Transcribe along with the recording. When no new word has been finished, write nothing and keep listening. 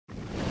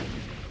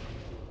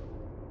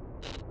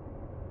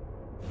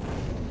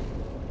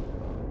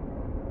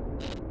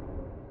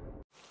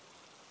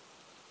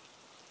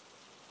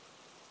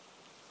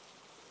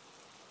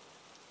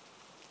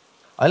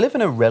I live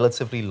in a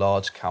relatively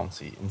large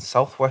county in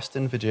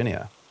southwestern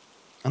Virginia,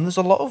 and there's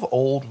a lot of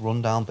old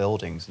rundown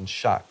buildings and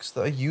shacks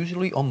that are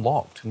usually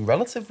unlocked and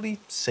relatively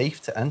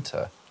safe to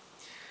enter.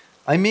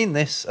 I mean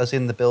this as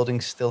in the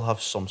buildings still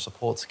have some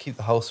support to keep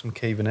the house from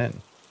caving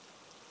in.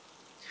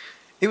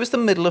 It was the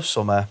middle of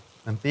summer,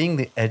 and being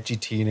the edgy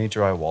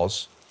teenager I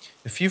was,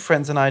 a few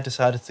friends and I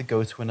decided to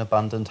go to an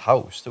abandoned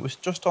house that was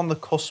just on the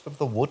cusp of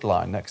the wood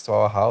line next to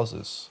our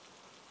houses.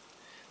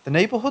 The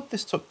neighbourhood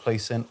this took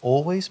place in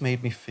always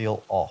made me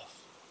feel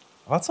off.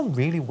 I've had some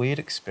really weird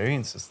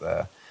experiences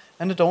there,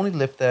 and had only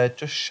lived there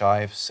just shy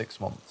of 6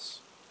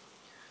 months.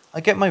 I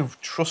get my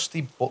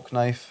trusty buck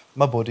knife,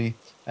 my buddy,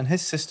 and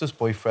his sister's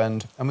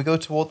boyfriend, and we go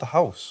toward the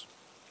house.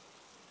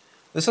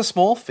 There's a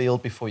small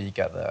field before you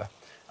get there,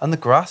 and the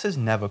grass is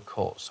never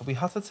cut, so we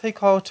had to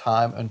take our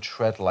time and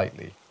tread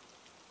lightly,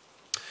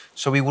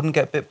 so we wouldn't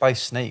get bit by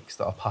snakes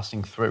that are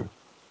passing through.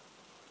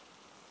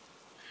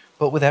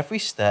 But with every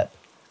step,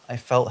 I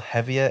felt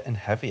heavier and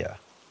heavier.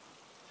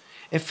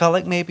 It felt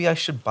like maybe I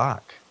should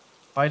back,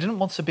 but I didn't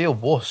want to be a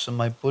wuss and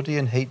my buddy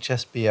and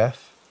HSBF.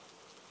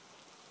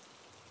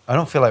 I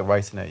don't feel like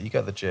writing it, you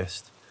get the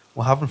gist.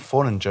 We're having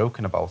fun and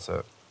joking about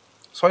it.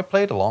 So I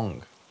played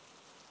along.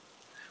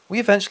 We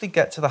eventually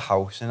get to the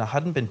house and it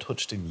hadn't been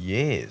touched in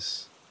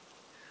years.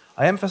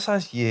 I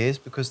emphasise years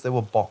because there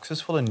were boxes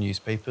full of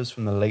newspapers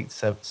from the late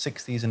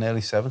 60s and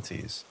early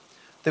 70s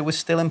that were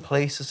still in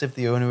place as if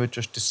the owner had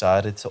just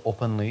decided to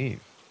up and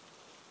leave.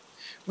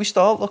 We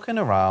start looking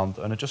around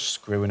and are just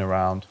screwing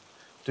around,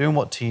 doing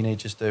what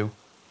teenagers do,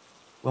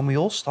 when we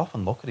all stop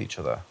and look at each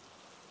other.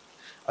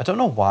 I don't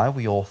know why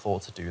we all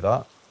thought to do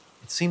that.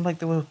 It seemed like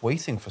they were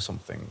waiting for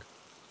something.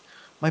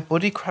 My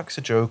buddy cracks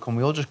a joke and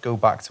we all just go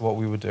back to what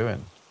we were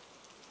doing.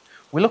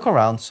 We look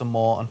around some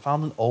more and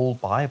found an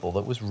old Bible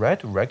that was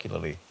read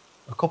regularly,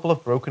 a couple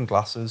of broken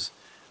glasses,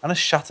 and a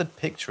shattered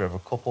picture of a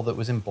couple that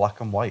was in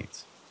black and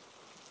white.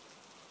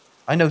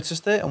 I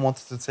noticed it and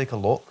wanted to take a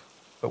look,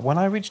 but when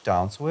I reached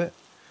down to it,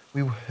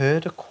 we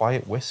heard a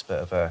quiet whisper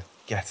of a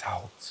 "get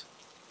out."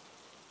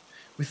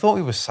 We thought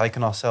we were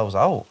psyching ourselves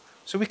out,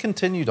 so we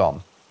continued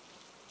on.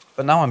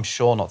 But now I'm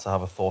sure not to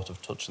have a thought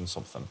of touching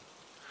something.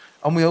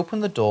 And we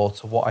opened the door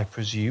to what I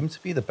presume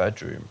to be the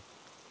bedroom.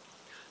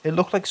 It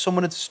looked like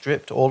someone had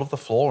stripped all of the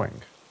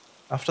flooring.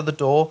 After the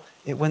door,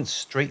 it went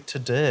straight to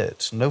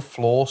dirt, no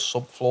floor,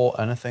 subfloor,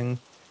 anything.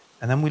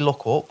 And then we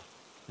look up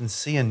and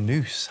see a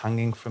noose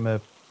hanging from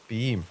a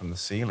beam from the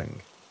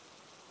ceiling.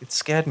 It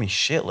scared me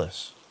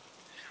shitless.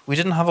 We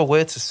didn't have a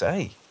word to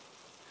say.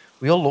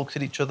 We all looked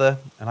at each other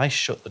and I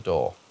shut the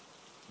door.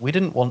 We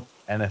didn't want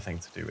anything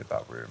to do with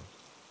that room.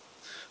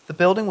 The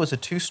building was a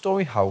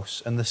 2-story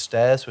house and the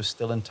stairs were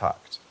still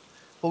intact,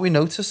 but we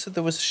noticed that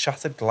there was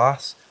shattered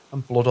glass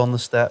and blood on the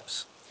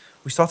steps.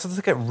 We started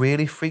to get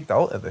really freaked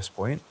out at this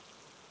point,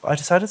 but I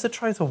decided to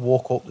try to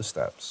walk up the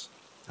steps,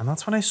 and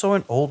that's when I saw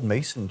an old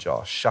mason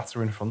jar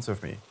shatter in front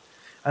of me,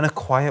 and a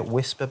quiet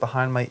whisper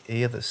behind my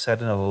ear that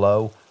said in a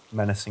low,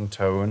 menacing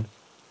tone,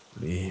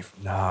 "Leave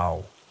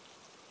now."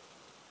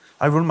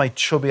 I run my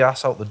chubby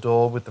ass out the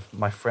door with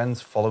my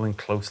friends following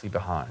closely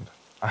behind.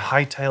 I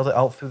hightailed it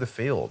out through the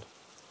field.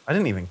 I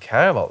didn't even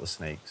care about the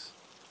snakes.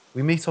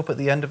 We meet up at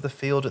the end of the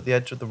field at the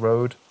edge of the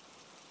road,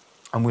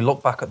 and we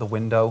look back at the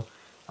window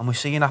and we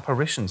see an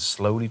apparition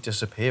slowly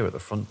disappear at the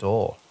front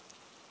door.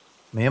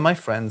 Me and my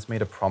friends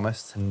made a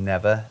promise to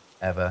never,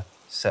 ever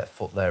set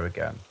foot there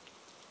again.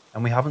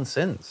 And we haven't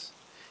since.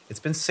 It's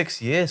been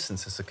 6 years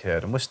since this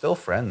occurred and we're still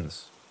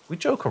friends. We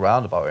joke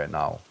around about it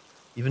now,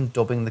 even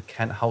dubbing the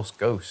Kent House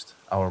Ghost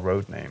our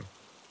road name.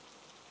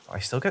 But I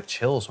still get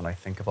chills when I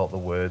think about the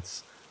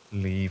words,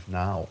 "leave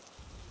now."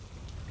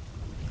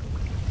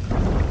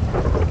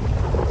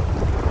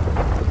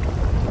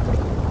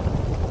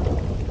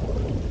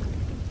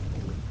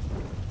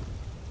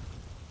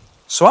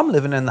 So I'm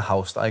living in the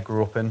house that I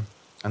grew up in,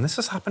 and this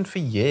has happened for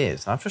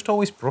years, and I've just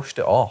always brushed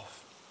it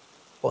off.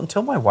 But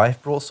until my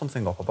wife brought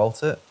something up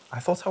about it, I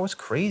thought I was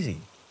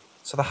crazy.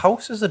 So the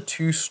house is a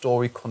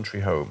 2-story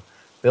country home,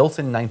 built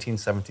in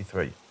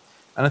 1973,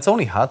 and it's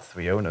only had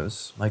 3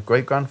 owners, my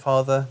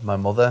great-grandfather, my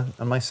mother,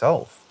 and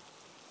myself.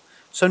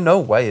 So no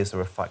way is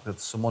there a fact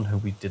that someone who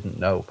we didn't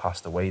know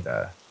passed away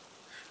there.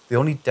 The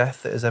only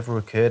death that has ever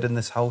occurred in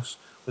this house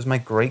was my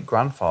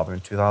great-grandfather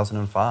in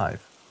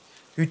 2005.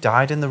 Who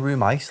died in the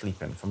room I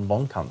sleep in from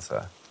lung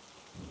cancer.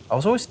 I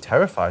was always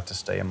terrified to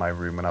stay in my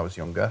room when I was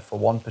younger for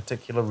one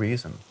particular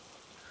reason.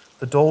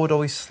 The door would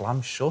always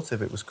slam shut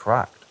if it was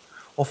cracked,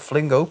 or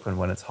fling open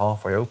when it's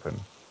halfway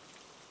open.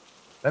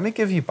 Let me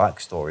give you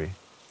backstory.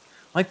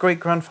 My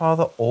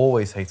great-grandfather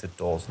always hated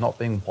doors not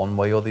being one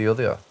way or the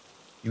other.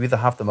 You either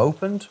have them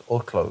opened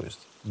or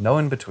closed, no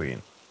in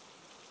between.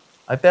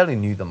 I barely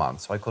knew the man,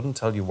 so I couldn't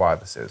tell you why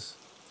this is.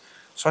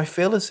 So I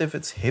feel as if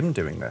it's him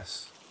doing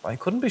this, but I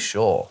couldn't be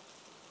sure.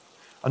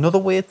 Another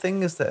weird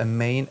thing is that a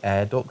main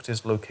air duct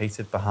is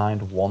located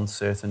behind one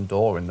certain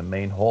door in the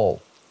main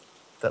hall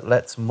that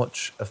lets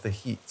much of the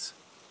heat,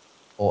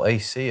 or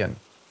AC, in.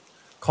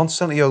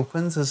 Constantly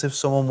opens as if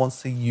someone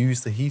wants to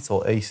use the heat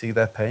or AC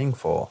they're paying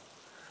for.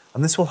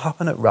 And this will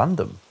happen at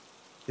random.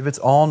 if it's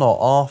on or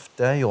off,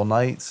 day or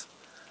night.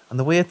 And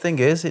the weird thing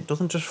is, it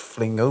doesn't just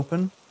fling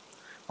open.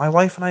 My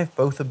wife and I have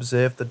both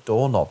observed the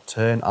doorknob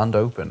turn and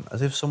open,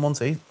 as if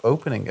someone's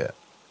opening it.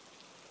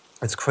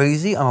 It's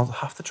crazy, and I'll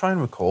have to try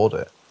and record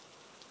it.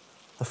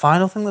 The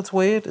final thing that's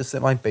weird is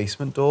that my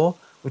basement door,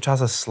 which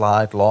has a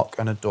slide lock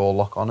and a door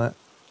lock on it,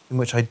 in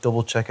which I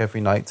double check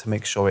every night to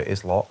make sure it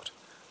is locked,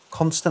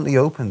 constantly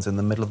opens in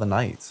the middle of the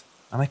night,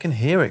 and I can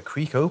hear it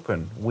creak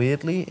open,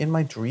 weirdly, in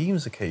my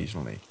dreams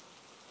occasionally.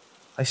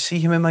 I see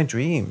him in my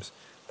dreams,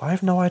 but I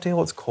have no idea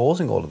what's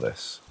causing all of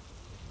this.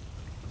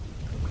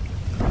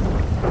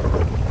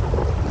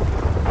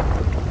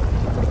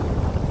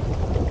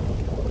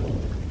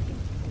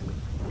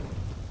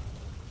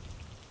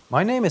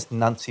 My name is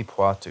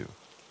nancypoitou.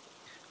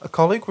 A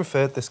colleague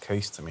referred this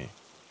case to me.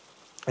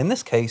 In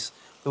this case,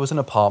 there was an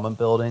apartment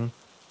building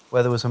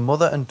where there was a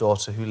mother and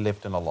daughter who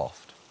lived in a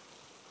loft.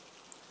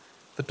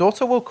 The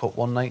daughter woke up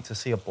one night to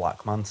see a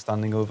black man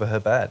standing over her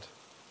bed.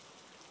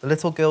 The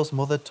little girl's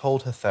mother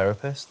told her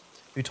therapist,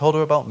 who told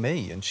her about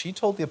me, and she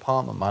told the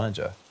apartment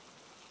manager.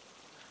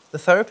 The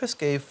therapist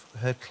gave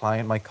her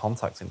client my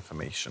contact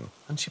information,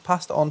 and she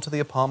passed it on to the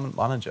apartment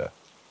manager.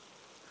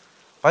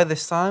 By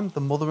this time,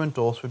 the mother and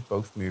daughter had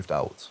both moved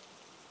out.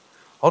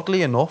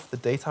 Oddly enough, the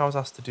date I was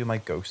asked to do my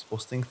ghost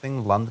busting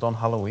thing landed on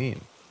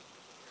Halloween.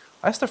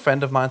 I asked a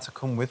friend of mine to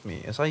come with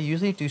me, as I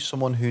usually do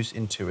someone who's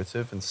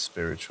intuitive and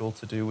spiritual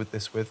to do with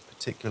this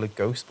particular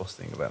ghost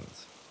busting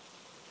event.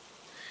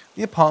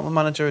 The apartment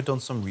manager had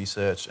done some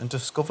research and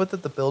discovered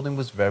that the building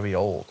was very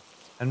old,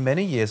 and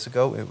many years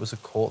ago it was a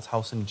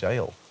courthouse and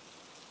jail.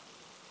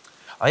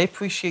 I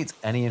appreciate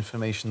any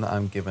information that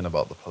I'm given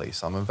about the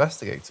place I'm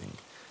investigating,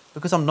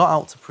 because I'm not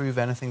out to prove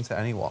anything to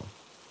anyone.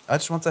 I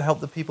just want to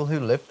help the people who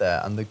live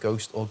there and the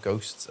ghost or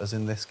ghosts, as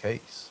in this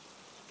case.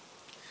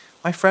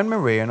 My friend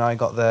Maria and I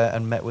got there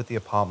and met with the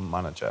apartment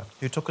manager,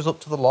 who took us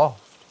up to the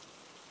loft.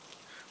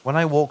 When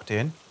I walked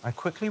in, I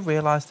quickly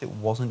realised it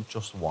wasn't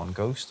just one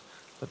ghost,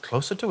 but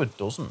closer to a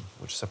dozen,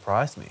 which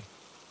surprised me.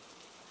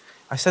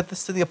 I said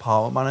this to the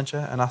apartment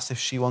manager and asked if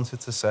she wanted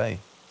to say.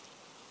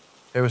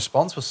 Her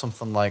response was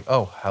something like,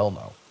 "Oh, hell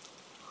no."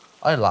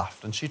 I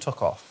laughed and she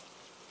took off.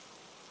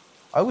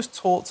 I was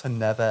taught to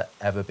never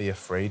ever be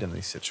afraid in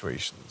these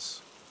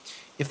situations.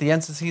 If the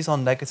entities are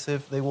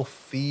negative, they will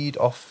feed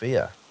off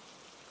fear.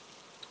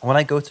 When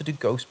I go to do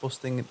ghost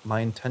busting, my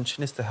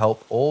intention is to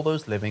help all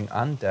those living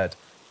and dead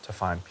to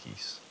find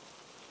peace.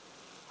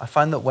 I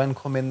find that when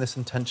come in this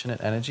intention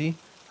and energy,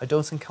 I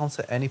don't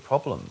encounter any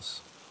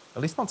problems,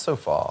 at least not so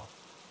far.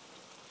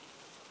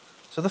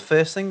 So the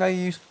first thing I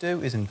usually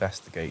do is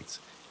investigate,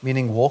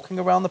 meaning walking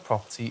around the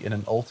property in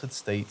an altered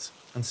state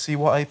and see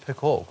what I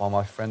pick up while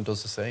my friend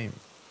does the same.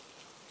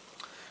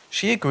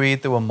 She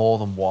agreed there were more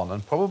than one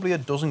and probably a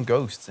dozen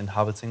ghosts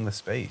inhabiting the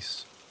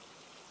space.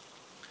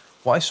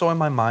 What I saw in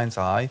my mind's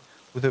eye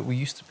was that we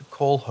used to be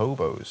called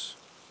hobos.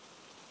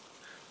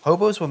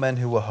 Hobos were men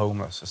who were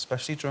homeless,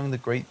 especially during the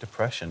Great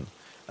Depression,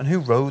 and who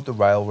rode the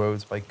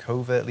railroads by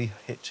covertly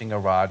hitching a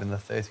ride in the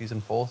 30s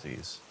and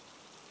 40s.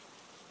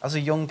 As a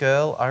young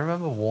girl, I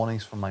remember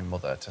warnings from my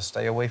mother to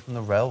stay away from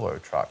the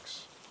railroad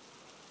tracks.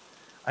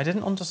 I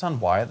didn't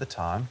understand why at the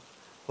time,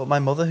 but my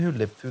mother, who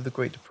lived through the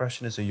Great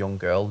Depression as a young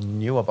girl,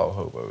 knew about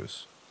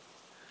hobos.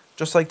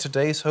 Just like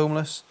today's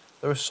homeless,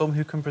 there are some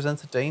who can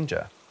present a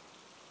danger.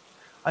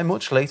 I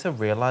much later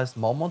realised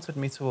Mom wanted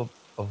me to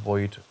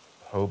avoid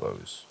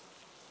hobos.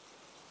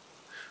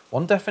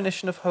 One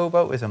definition of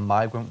hobo is a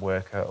migrant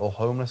worker or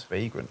homeless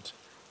vagrant,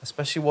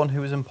 especially one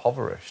who is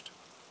impoverished.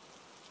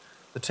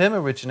 The term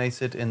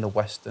originated in the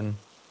western,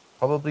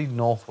 probably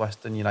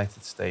northwestern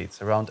United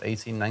States around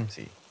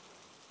 1890.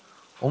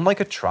 Unlike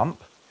a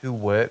tramp, who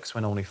works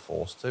when only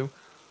forced to,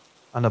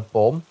 and a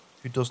bum,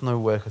 who does no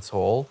work at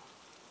all,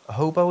 a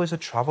hobo is a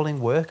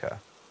travelling worker.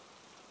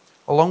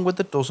 Along with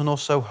the dozen or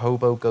so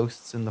hobo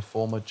ghosts in the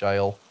former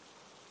jail,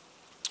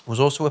 was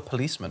also a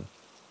policeman.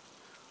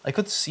 I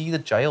could see the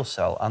jail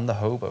cell and the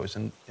hobos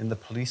and in the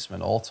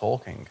policeman all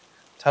talking,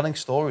 telling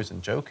stories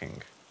and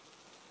joking.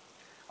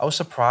 I was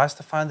surprised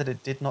to find that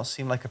it did not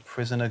seem like a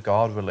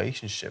prisoner-guard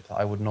relationship that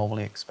I would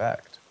normally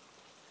expect.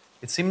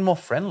 It seemed more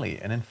friendly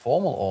and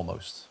informal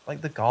almost,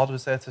 like the guard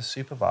was there to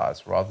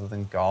supervise rather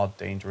than guard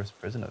dangerous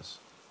prisoners.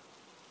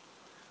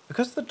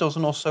 Because the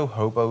dozen or so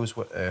hobos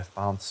were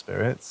earthbound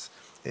spirits,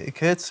 it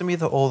occurred to me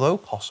that although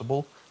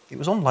possible, it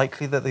was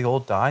unlikely that they all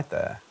died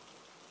there.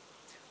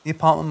 The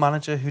apartment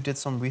manager, who did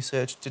some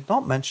research, did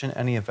not mention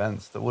any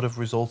events that would have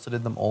resulted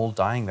in them all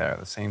dying there at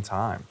the same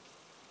time.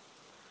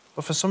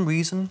 But for some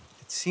reason,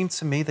 it seemed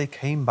to me they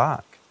came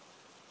back.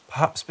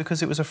 Perhaps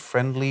because it was a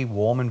friendly,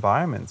 warm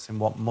environment in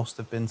what must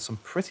have been some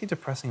pretty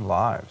depressing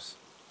lives.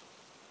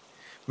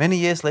 Many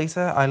years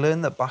later, I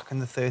learned that back in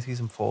the 30s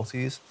and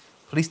 40s,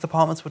 police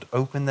departments would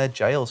open their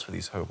jails for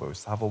these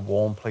hobos to have a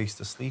warm place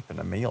to sleep and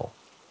a meal.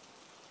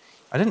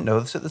 I didn't know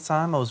this at the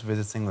time I was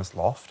visiting this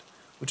loft,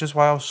 which is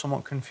why I was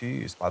somewhat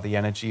confused by the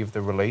energy of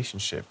the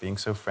relationship being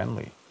so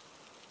friendly.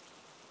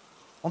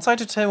 Once I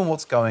determine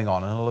what's going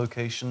on in a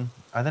location,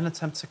 I then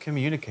attempt to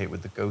communicate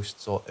with the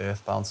ghosts or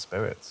earthbound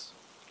spirits.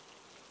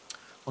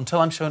 Until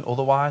I'm shown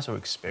otherwise or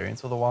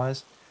experience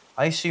otherwise,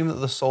 I assume that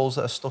the souls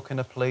that are stuck in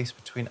a place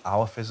between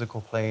our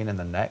physical plane and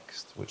the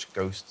next, which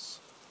ghosts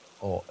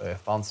or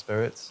earthbound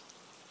spirits.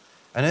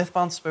 An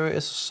earthbound spirit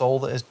is a soul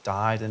that has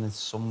died and in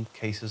some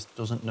cases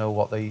doesn't know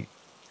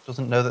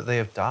that they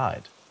have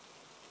died.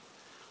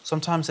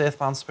 Sometimes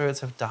earthbound spirits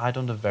have died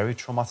under very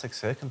traumatic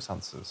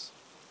circumstances.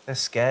 They're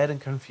scared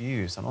and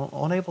confused and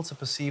unable to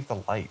perceive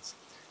the light,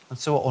 and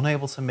so are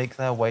unable to make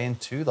their way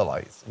into the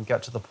light and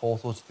get to the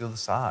portal to the other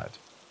side.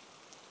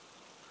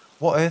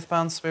 What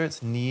earthbound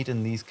spirits need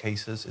in these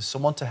cases is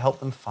someone to help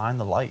them find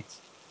the light,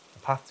 the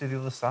path to the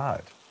other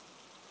side.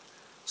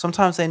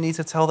 Sometimes they need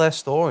to tell their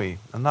story,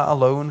 and that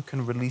alone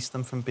can release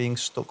them from being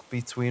stuck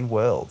between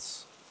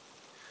worlds.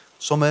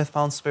 Some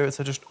earthbound spirits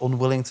are just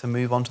unwilling to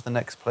move on to the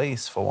next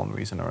place for one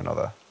reason or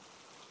another.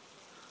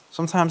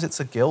 Sometimes it's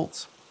a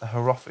guilt, a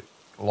horrific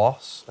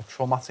loss, a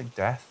traumatic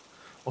death,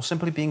 or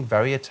simply being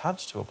very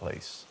attached to a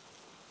place.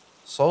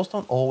 Souls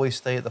don't always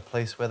stay at the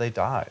place where they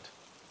died.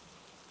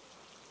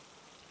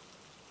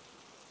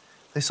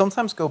 They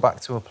sometimes go back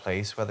to a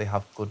place where they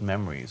have good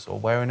memories or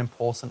where an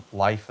important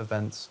life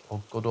event,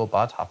 or good or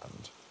bad,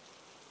 happened.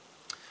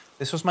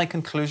 This was my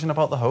conclusion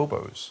about the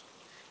hobos.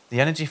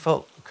 The energy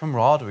felt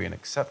camaraderie and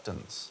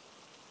acceptance.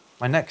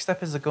 My next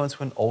step is to go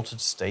into an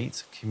altered state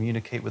to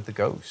communicate with the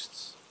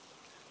ghosts.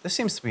 There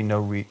seems to be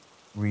no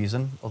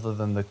reason other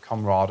than the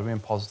camaraderie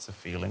and positive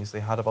feelings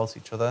they had about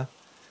each other,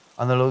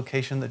 and the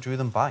location that drew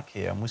them back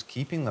here and was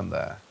keeping them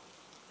there.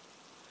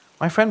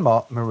 My friend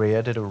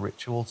Maria did a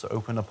ritual to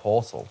open a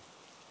portal.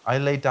 I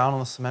laid down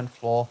on the cement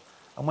floor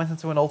and went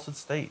into an altered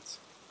state.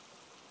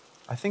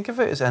 I think of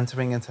it as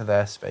entering into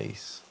their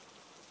space.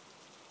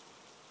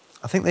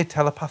 I think they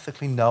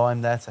telepathically know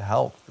I'm there to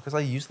help because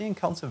I usually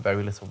encounter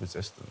very little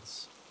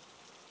resistance.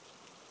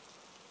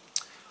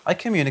 I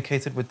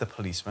communicated with the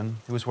policeman,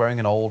 who was wearing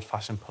an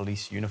old-fashioned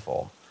police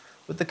uniform,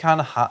 with the kind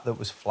of hat that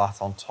was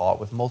flat on top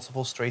with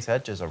multiple straight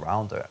edges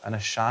around it and a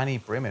shiny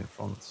brim in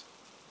front.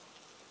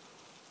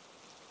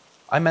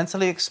 I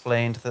mentally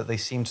explained that they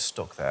seemed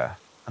stuck there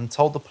and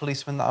told the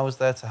policeman that I was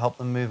there to help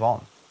them move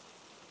on.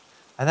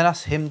 I then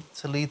asked him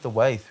to lead the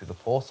way through the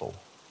portal.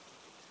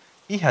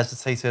 He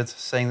hesitated,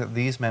 saying that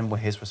these men were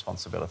his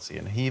responsibility,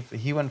 and if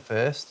he went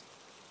first,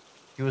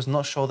 he was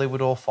not sure they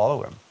would all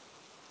follow him.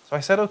 So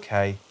I said,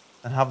 okay,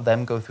 then have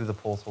them go through the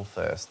portal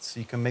first, so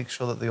you can make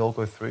sure that they all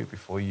go through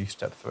before you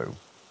step through.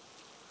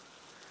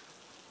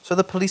 So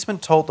the policeman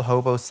told the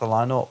hobos to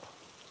line up.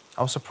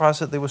 I was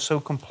surprised that they were so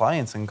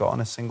compliant and got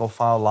on a single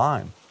file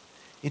line,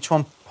 each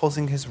one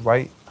putting his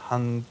right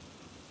hand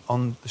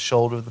on the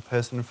shoulder of the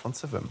person in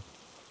front of him.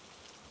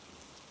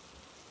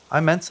 I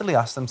mentally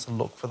asked them to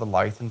look for the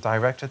light and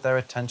directed their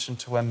attention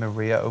to where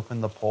Maria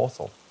opened the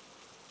portal.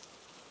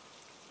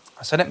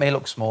 I said it may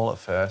look small at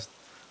first,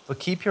 but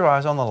keep your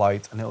eyes on the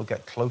light and it will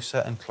get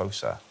closer and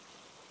closer.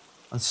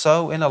 And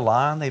so, in a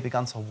line, they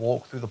began to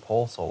walk through the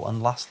portal,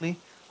 and lastly,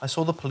 I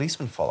saw the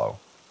policeman follow.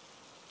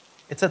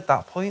 It's at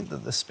that point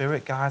that the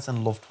spirit guides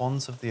and loved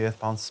ones of the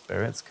earthbound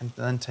spirits can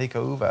then take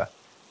over,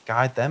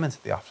 guide them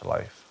into the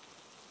afterlife.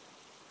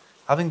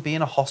 Having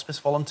been a hospice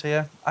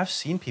volunteer, I've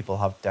seen people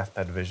have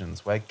deathbed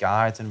visions where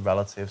guides and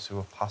relatives who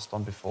have passed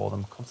on before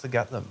them come to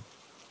get them.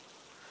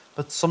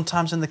 But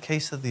sometimes in the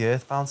case of the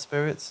earthbound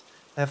spirits,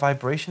 their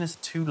vibration is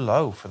too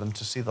low for them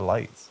to see the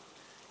light.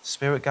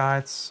 Spirit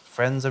guides,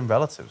 friends and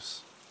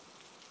relatives.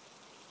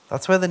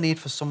 That's where the need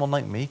for someone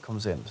like me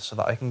comes in, so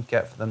that I can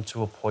get them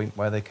to a point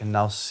where they can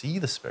now see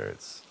the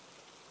spirits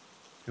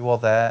who are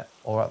there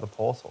or at the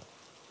portal.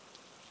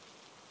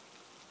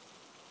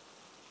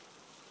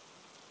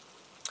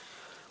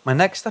 My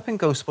next step in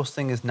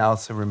ghostbusting is now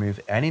to remove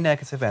any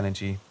negative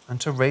energy and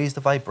to raise the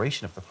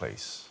vibration of the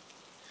place.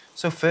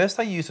 So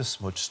first I use a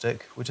smudge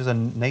stick, which is a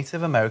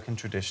Native American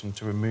tradition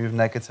to remove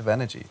negative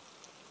energy.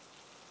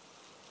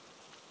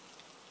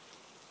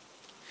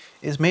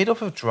 It is made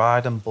up of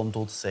dried and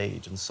bundled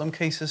sage, in some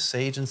cases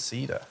sage and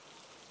cedar.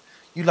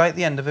 You light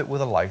the end of it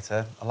with a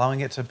lighter, allowing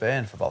it to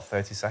burn for about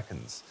 30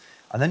 seconds,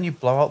 and then you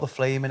blow out the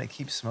flame and it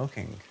keeps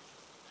smoking.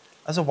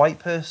 As a white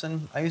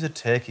person, I use a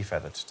turkey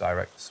feather to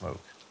direct the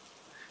smoke.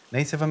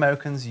 Native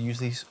Americans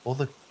use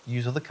other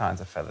kinds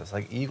of feathers,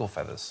 like eagle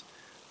feathers,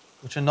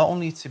 which are not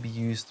only to be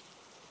used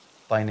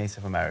by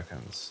Native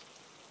Americans.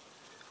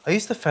 I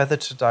use the feather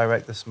to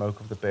direct the smoke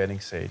of the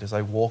burning sage as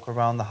I walk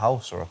around the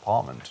house or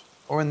apartment,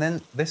 or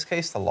in this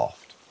case, the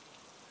loft.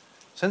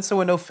 Since there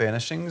were no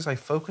furnishings, I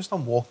focused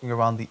on walking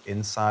around the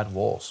inside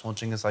wall,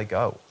 smudging as I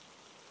go.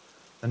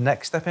 The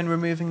next step in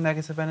removing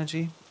negative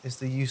energy is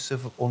the use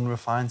of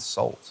unrefined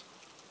salt.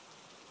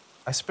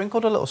 I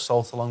sprinkled a little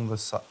salt along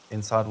the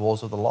inside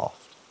walls of the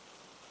loft.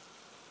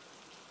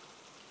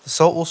 The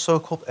salt will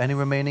soak up any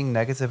remaining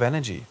negative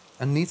energy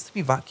and needs to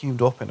be vacuumed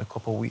up in a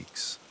couple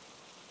weeks.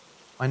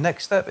 My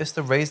next step is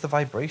to raise the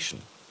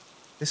vibration.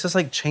 This is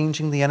like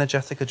changing the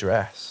energetic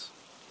address.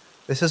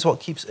 This is what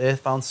keeps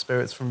earthbound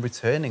spirits from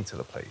returning to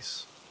the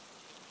place.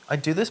 I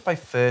do this by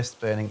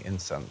first burning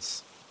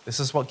incense. This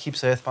is what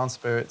keeps earthbound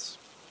spirits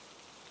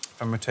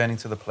from returning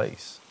to the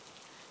place.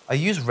 I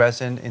use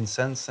resin,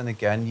 incense, and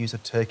again use a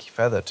turkey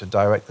feather to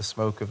direct the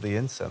smoke of the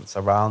incense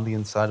around the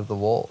inside of the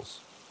walls.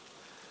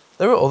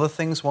 There are other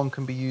things one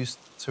can be used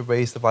to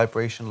raise the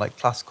vibration, like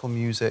classical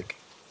music,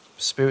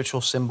 spiritual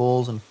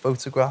symbols, and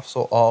photographs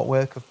or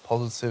artwork of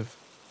positive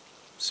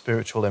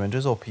spiritual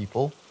images or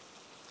people.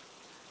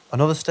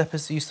 Another step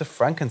is the use of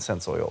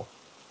frankincense oil.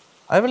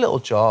 I have a little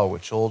jar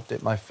which I'll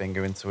dip my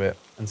finger into it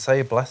and say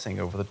a blessing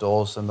over the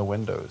doors and the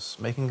windows,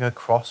 making a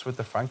cross with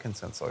the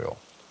frankincense oil.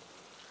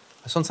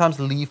 I sometimes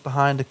leave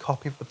behind a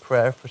copy of the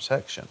prayer of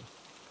protection.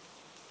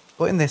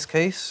 But in this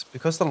case,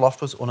 because the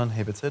loft was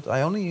uninhibited,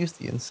 I only used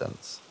the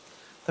incense,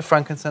 the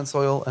frankincense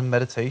oil, and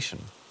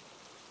meditation.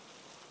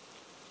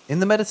 In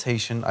the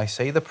meditation, I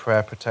say the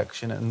prayer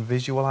protection and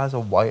visualize a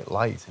white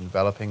light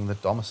enveloping the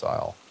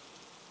domicile.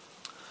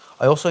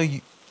 I also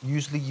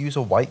usually use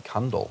a white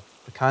candle,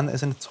 the kind that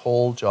is in a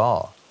tall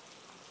jar.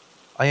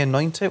 I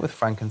anoint it with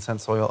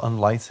frankincense oil and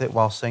light it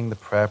while saying the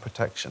prayer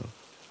protection.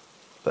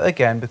 But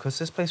again, because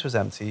this place was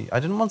empty, I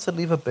didn't want to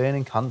leave a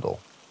burning candle.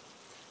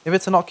 If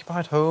it's an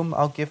occupied home,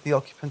 I'll give the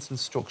occupants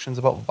instructions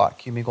about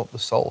vacuuming up the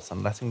salt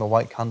and letting the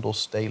white candle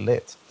stay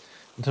lit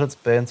until it's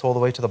burnt all the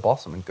way to the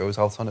bottom and goes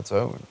out on its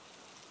own.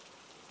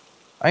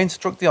 I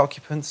instruct the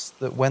occupants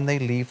that when they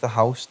leave the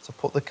house to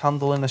put the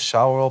candle in a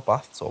shower or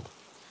bathtub,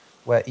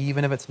 where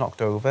even if it's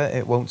knocked over,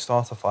 it won't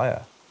start a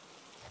fire.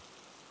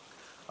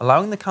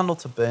 Allowing the candle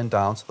to burn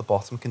down to the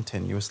bottom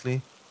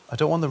continuously, I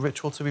don't want the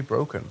ritual to be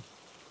broken.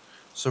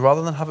 So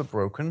rather than have it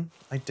broken,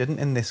 I didn't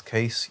in this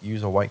case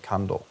use a white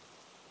candle.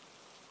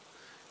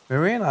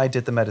 Marie and I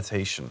did the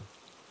meditation.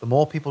 The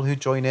more people who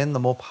join in, the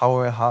more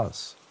power it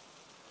has.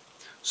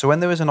 So when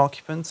there is an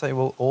occupant, I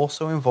will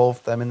also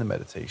involve them in the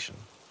meditation.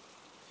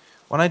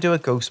 When I do a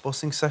ghost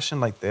busting session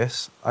like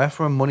this, I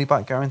offer a money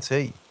back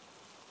guarantee.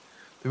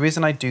 The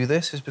reason I do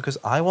this is because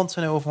I want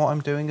to know if what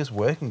I'm doing is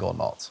working or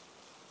not.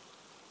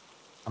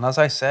 And as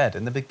I said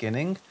in the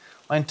beginning,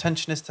 my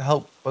intention is to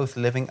help both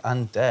living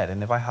and dead,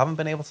 and if I haven't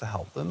been able to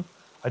help them,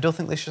 I don't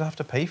think they should have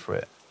to pay for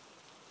it.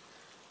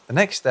 The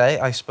next day,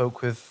 I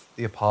spoke with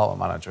the apartment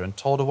manager and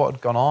told her what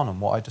had gone on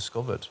and what I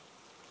discovered.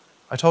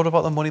 I told her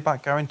about the money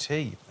back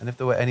guarantee, and if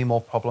there were any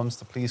more problems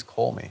to please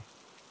call me.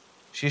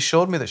 She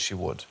assured me that she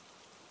would.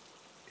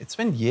 It's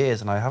been years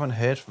and I haven't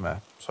heard from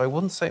her, so I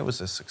wouldn't say it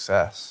was a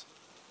success.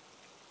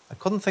 I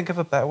couldn't think of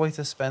a better way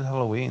to spend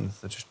Halloween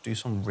than just do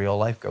some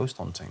real-life ghost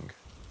hunting.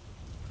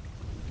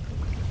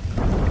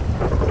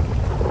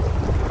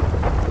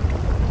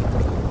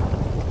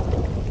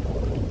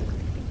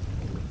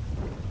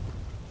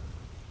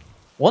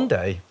 One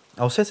day,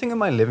 I was sitting in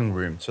my living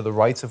room. To the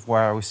right of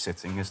where I was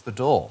sitting is the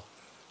door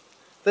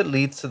that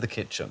leads to the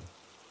kitchen.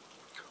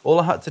 All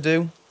I had to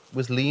do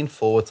was lean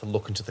forward to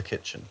look into the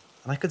kitchen,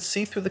 and I could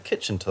see through the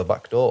kitchen to the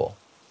back door.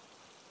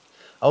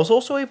 I was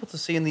also able to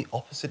see in the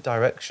opposite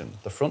direction,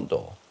 the front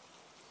door.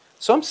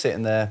 So I'm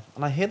sitting there,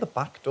 and I hear the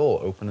back door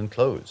open and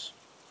close.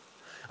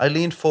 I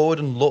lean forward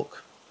and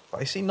look,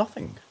 but I see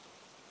nothing.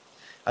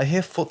 I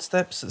hear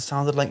footsteps that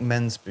sounded like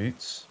men's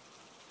boots.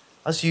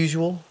 As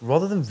usual,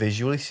 rather than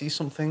visually see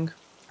something,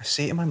 I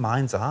see it in my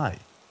mind's eye.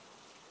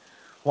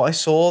 What I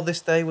saw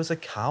this day was a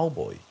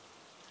cowboy.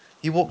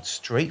 He walked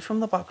straight from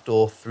the back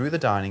door through the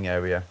dining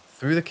area,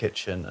 through the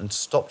kitchen, and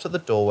stopped at the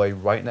doorway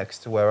right next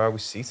to where I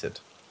was seated.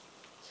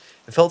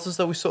 It felt as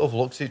though we sort of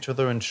looked at each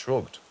other and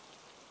shrugged.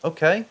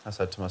 Okay, I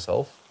said to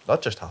myself,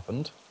 that just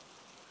happened.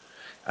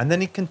 And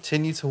then he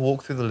continued to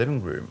walk through the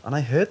living room, and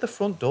I heard the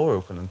front door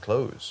open and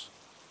close.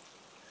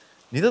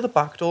 Neither the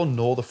back door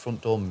nor the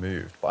front door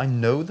moved, but I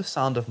know the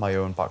sound of my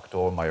own back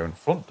door and my own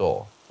front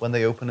door when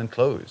they open and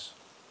close.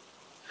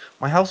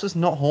 My house is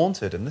not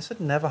haunted, and this had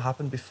never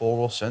happened before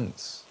or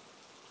since.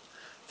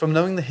 From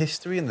knowing the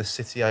history in the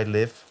city I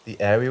live, the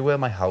area where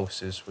my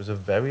house is was a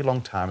very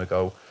long time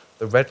ago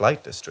the red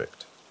light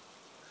district.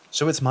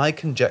 So it's my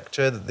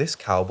conjecture that this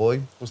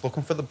cowboy was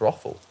looking for the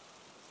brothel.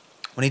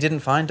 When he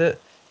didn't find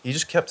it, he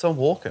just kept on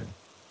walking.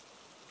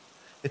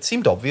 It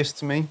seemed obvious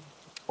to me,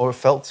 or it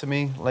felt to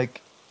me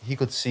like he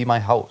could see my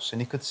house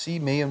and he could see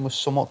me and was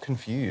somewhat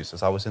confused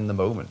as I was in the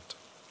moment.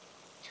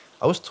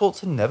 I was taught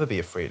to never be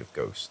afraid of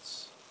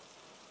ghosts,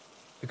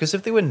 because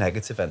if they were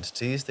negative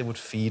entities, they would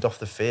feed off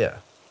the fear.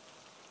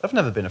 I've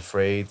never been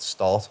afraid,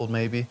 startled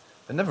maybe,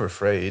 but never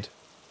afraid.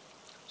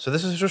 So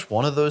this was just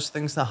one of those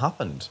things that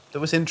happened that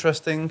was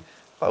interesting,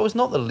 but I was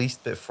not the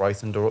least bit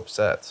frightened or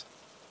upset.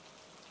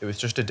 It was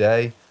just a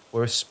day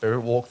where a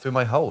spirit walked through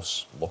my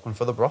house looking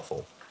for the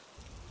brothel.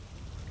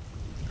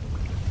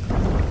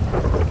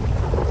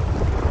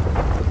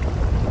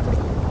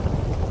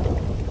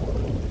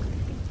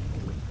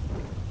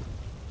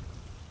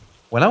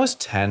 When I was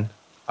 10,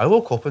 I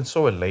woke up and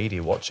saw a lady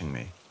watching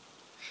me.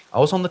 I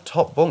was on the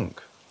top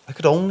bunk. I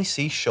could only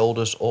see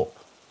shoulders up.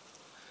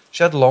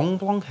 She had long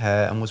blonde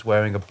hair and was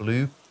wearing a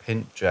blue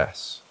print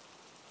dress.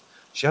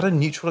 She had a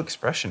neutral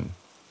expression.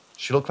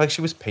 She looked like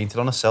she was painted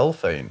on a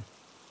cellophane.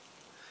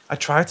 I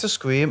tried to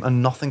scream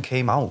and nothing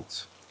came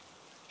out.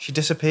 She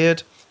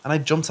disappeared and I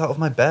jumped out of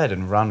my bed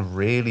and ran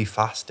really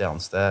fast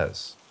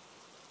downstairs.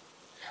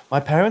 My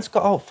parents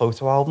got out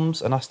photo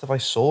albums and asked if I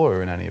saw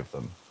her in any of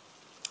them.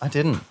 I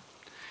didn't.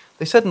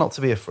 They said not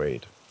to be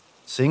afraid.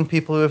 Seeing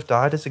people who have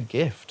died is a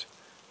gift.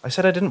 I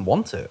said I didn't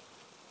want it.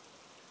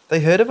 They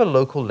heard of a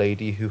local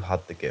lady who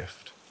had the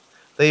gift.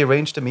 They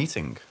arranged a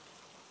meeting.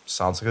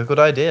 Sounds like a good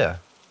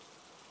idea.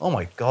 Oh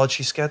my god,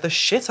 she scared the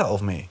shit out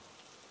of me.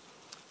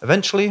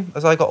 Eventually,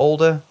 as I got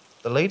older,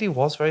 the lady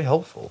was very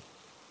helpful.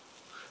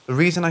 The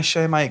reason I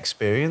share my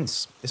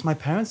experience is my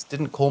parents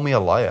didn't call me a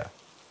liar.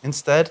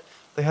 Instead,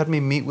 they had me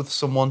meet with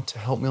someone to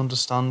help me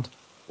understand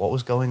what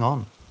was going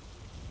on.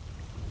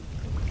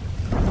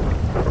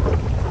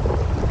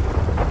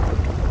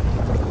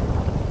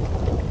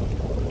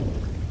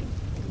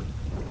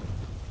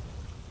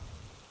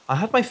 I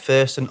had my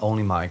first and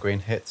only migraine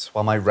hit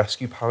while my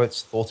rescue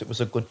parrots thought it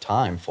was a good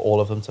time for all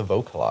of them to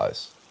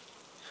vocalise,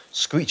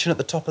 screeching at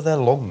the top of their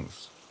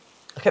lungs.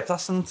 I kept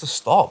asking them to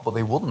stop, but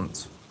they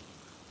wouldn't.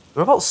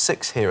 There were about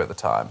 6 here at the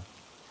time.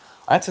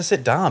 I had to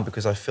sit down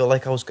because I felt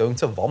like I was going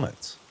to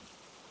vomit.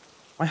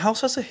 My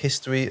house has a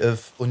history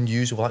of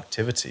unusual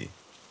activity.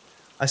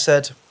 I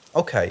said,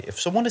 okay, if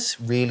someone is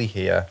really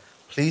here,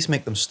 please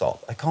make them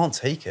stop. I can't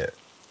take it.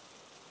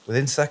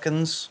 Within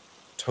seconds,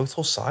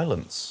 total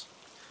silence.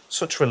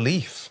 Such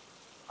relief.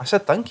 I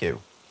said thank you.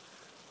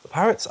 The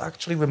parrots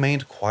actually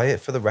remained quiet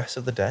for the rest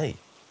of the day.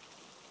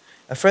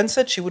 A friend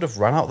said she would have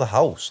run out of the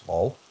house,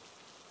 lol.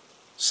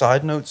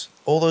 Side note,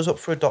 all those up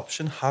for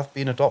adoption have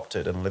been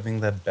adopted and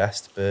living their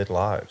best bird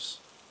lives.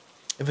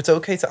 If it's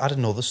okay to add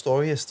another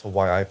story as to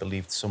why I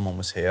believed someone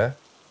was here,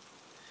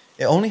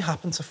 it only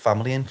happened to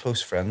family and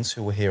close friends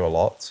who were here a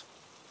lot.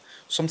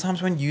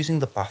 Sometimes when using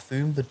the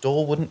bathroom, the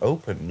door wouldn't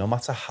open no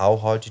matter how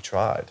hard you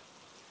tried.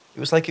 It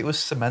was like it was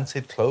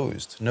cemented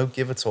closed, no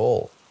give at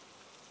all.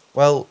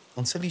 Well,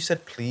 until you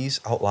said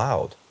please out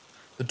loud,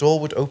 the door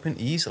would open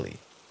easily.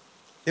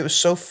 It was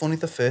so funny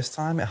the first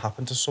time it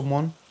happened to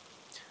someone.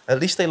 At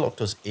least they locked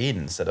us in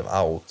instead of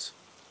out.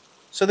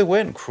 So they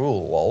weren't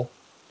cruel, lol,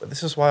 but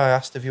this is why I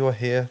asked if you are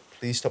here,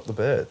 please stop the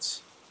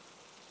birds.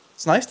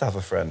 It's nice to have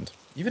a friend,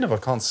 even if I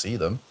can't see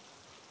them.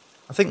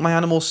 I think my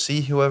animals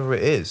see whoever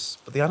it is,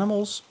 but the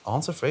animals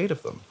aren't afraid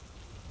of them.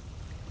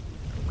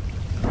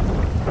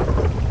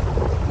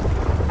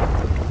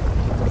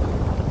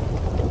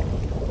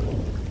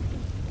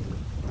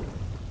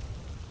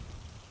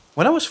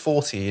 When I was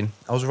 14,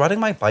 I was riding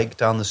my bike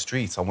down the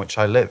street on which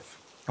I live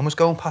and was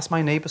going past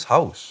my neighbour's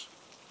house.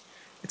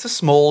 It's a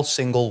small,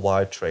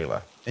 single-wide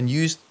trailer and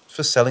used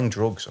for selling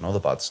drugs and other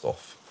bad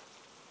stuff.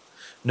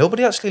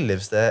 Nobody actually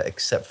lives there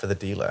except for the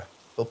dealer,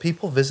 but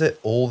people visit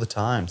all the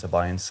time to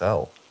buy and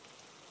sell.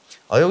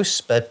 I always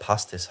sped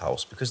past his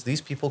house because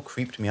these people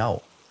creeped me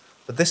out,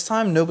 but this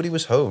time nobody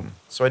was home,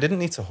 so I didn't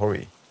need to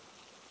hurry.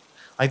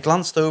 I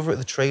glanced over at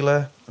the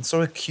trailer and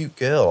saw a cute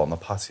girl on the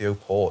patio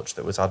porch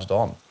that was added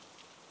on.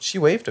 She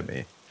waved at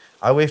me.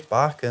 I waved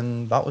back,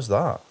 and that was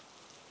that.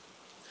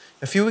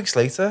 A few weeks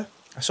later,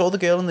 I saw the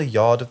girl in the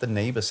yard of the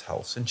neighbour's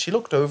house, and she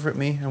looked over at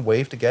me and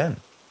waved again,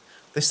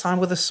 this time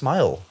with a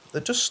smile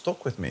that just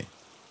stuck with me.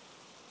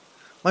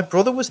 My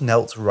brother was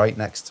knelt right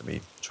next to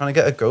me, trying to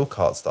get a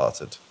go-kart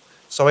started,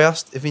 so I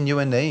asked if he knew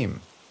her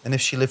name and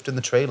if she lived in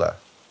the trailer.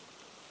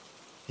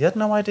 He had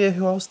no idea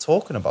who I was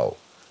talking about,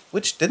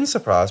 which didn't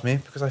surprise me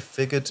because I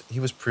figured he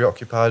was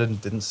preoccupied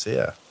and didn't see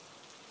her.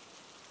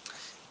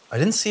 I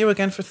didn't see her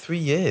again for 3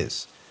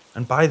 years,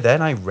 and by then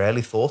I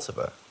rarely thought of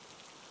her.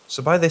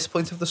 So by this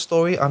point of the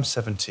story, I'm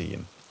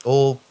 17,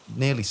 or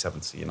nearly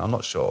 17, I'm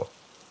not sure.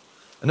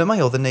 And at my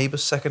other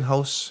neighbour's second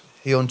house,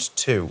 he owned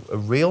 2, a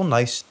real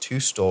nice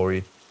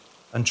 2-story,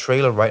 and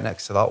trailer right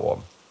next to that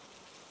one.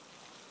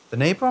 The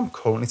neighbour I'm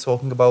currently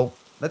talking about,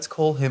 let's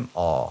call him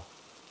R.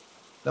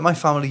 Let my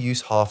family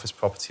use half his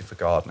property for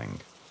gardening.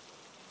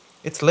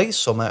 It's late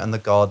summer and the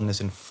garden is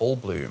in full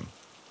bloom.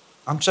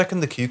 I'm checking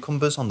the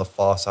cucumbers on the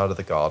far side of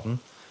the garden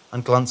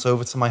and glance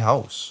over to my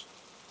house.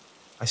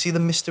 I see the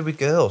mystery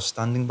girl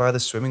standing by the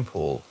swimming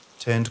pool,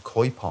 turned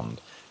koi pond,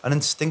 and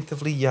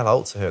instinctively yell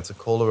out to her to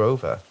call her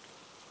over.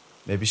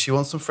 Maybe she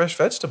wants some fresh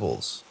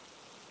vegetables.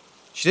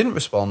 She didn't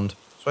respond,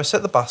 so I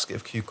set the basket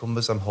of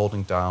cucumbers I'm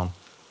holding down,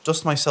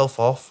 dust myself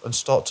off, and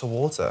start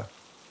towards her.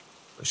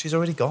 But she's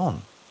already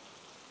gone.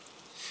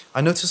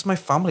 I noticed my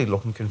family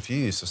looking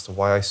confused as to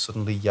why I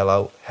suddenly yell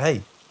out,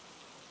 "Hey!"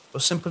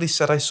 but simply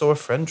said I saw a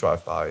friend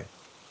drive by.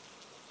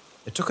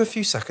 It took a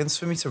few seconds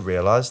for me to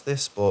realise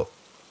this, but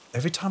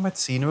every time I'd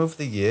seen her over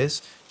the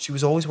years, she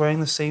was always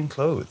wearing the same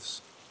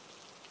clothes.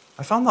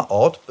 I found that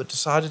odd, but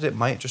decided it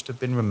might just have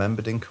been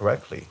remembered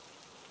incorrectly.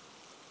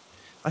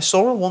 I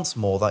saw her once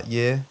more that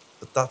year,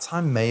 but that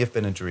time may have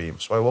been a dream,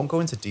 so I won't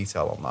go into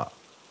detail on that.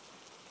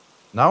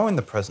 Now we're in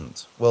the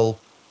present, well,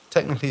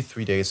 technically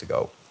 3 days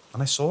ago,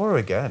 and I saw her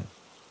again.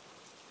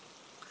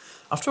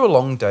 After a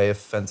long day of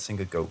fencing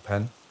a goat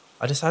pen,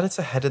 I decided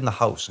to head in the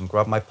house and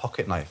grab my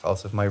pocket knife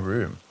out of my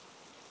room.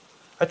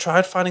 I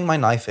tried finding my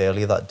knife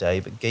earlier that day,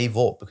 but gave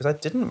up because I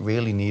didn't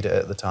really need it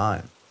at the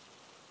time.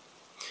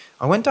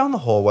 I went down the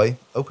hallway,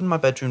 opened my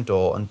bedroom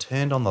door, and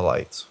turned on the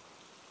light.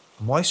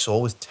 And what I saw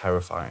was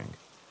terrifying,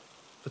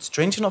 but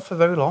strangely not for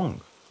very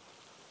long.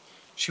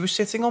 She was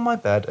sitting on my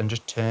bed and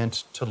just turned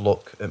to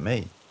look at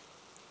me.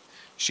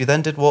 She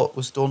then did what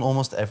was done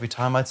almost every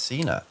time I'd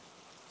seen her: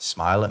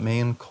 smile at me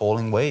and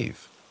calling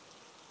wave.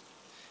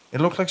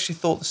 It looked like she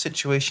thought the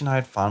situation I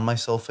had found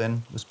myself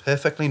in was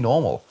perfectly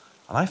normal,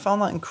 and I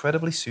found that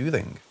incredibly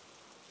soothing.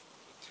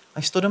 I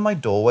stood in my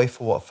doorway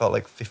for what felt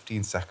like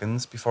 15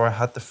 seconds before I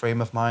had the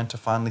frame of mind to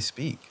finally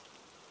speak.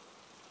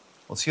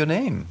 "What's your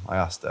name?" I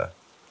asked her.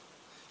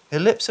 Her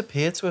lips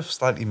appeared to have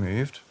slightly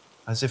moved,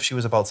 as if she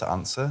was about to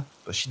answer,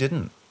 but she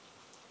didn't.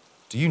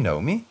 "Do you know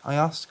me?" I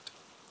asked.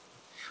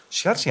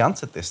 She actually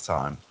answered this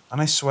time,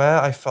 and I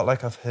swear I felt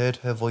like I've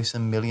heard her voice a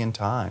million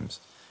times.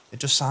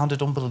 It just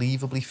sounded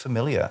unbelievably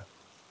familiar.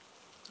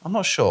 "I'm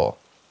not sure,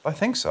 but I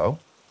think so."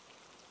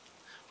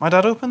 My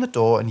dad opened the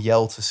door and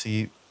yelled to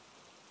see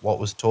what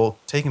was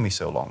taking me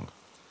so long.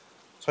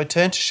 So I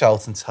turned to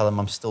shout and tell him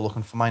I'm still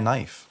looking for my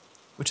knife,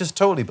 which is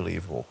totally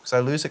believable because I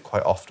lose it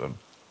quite often.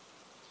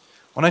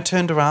 When I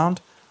turned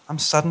around, I'm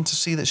saddened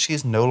to see that she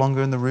is no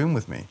longer in the room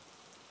with me,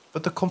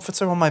 but the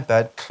comforter on my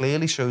bed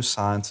clearly shows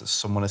signs that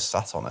someone has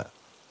sat on it.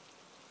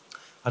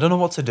 I don't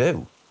know what to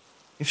do.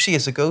 If she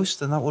is a ghost,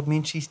 then that would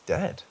mean she's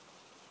dead.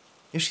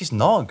 If she's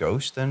not a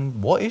ghost, then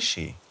what is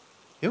she?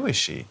 Who is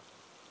she?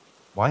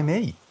 Why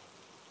me?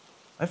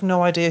 I have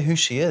no idea who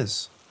she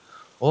is.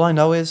 All I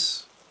know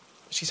is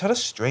she's had a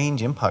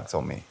strange impact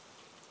on me.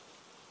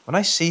 When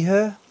I see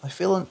her, I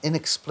feel an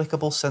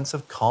inexplicable sense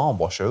of calm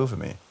wash over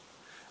me.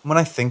 And when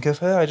I think of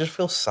her, I just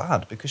feel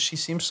sad because she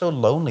seems so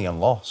lonely and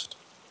lost.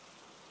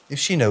 If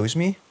she knows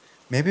me,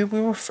 maybe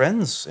we were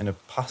friends in a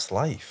past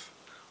life.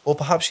 Or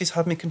perhaps she's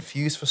had me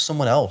confused for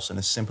someone else and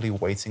is simply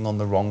waiting on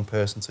the wrong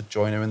person to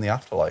join her in the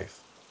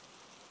afterlife.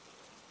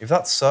 If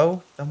that's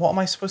so, then what am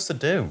I supposed to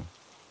do?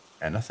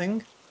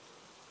 Anything?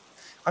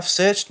 I've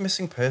searched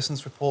missing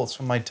persons reports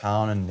from my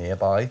town and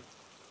nearby,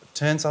 but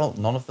turns out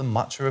none of them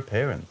match her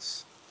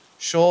appearance.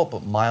 Short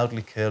but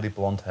mildly curly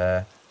blonde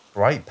hair,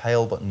 bright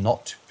pale but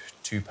not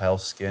too pale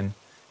skin,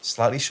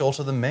 slightly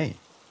shorter than me.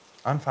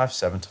 I'm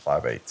 5'7" to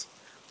 5'8".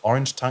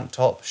 Orange tank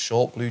top,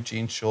 short blue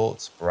jean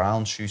shorts,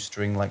 brown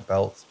shoestring-like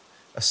belt,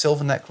 a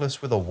silver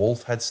necklace with a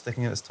wolf head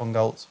sticking its tongue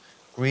out,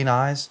 green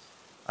eyes,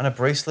 and a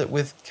bracelet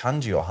with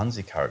kanji or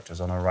Hanzi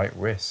characters on her right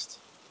wrist.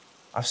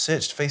 I've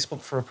searched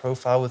Facebook for a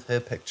profile with her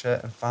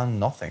picture and found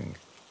nothing.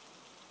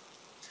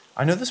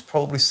 I know this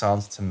probably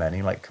sounds to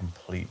many like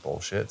complete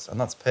bullshit, and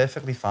that's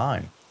perfectly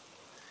fine.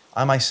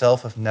 I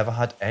myself have never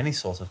had any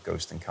sort of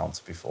ghost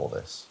encounter before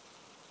this.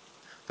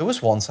 There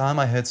was one time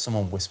I heard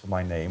someone whisper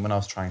my name when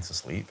I was trying to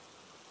sleep,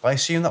 but I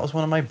assumed that was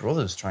one of my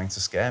brothers trying to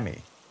scare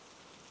me.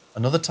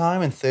 Another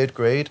time in 3rd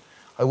grade,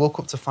 I woke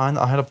up to find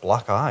that I had a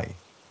black eye.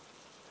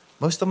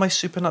 Most of my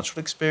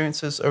supernatural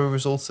experiences are a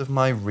result of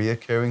my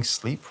reoccurring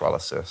sleep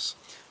paralysis,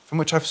 from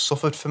which I've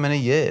suffered for many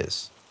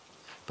years.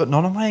 But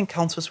none of my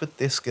encounters with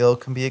this girl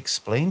can be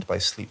explained by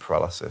sleep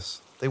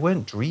paralysis. They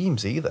weren't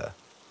dreams either.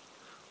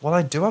 While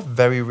I do have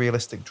very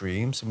realistic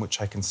dreams in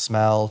which I can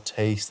smell,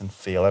 taste, and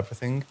feel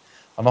everything,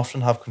 and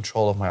often have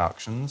control of my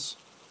actions,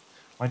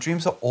 my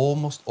dreams are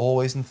almost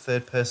always in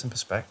 3rd-person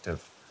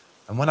perspective,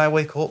 and when I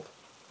wake up,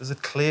 there's a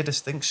clear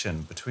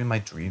distinction between my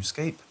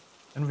dreamscape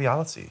and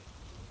reality.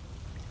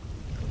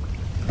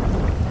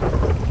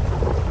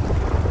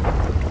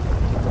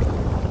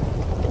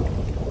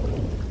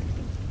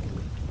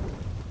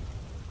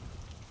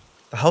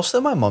 The house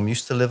that my mum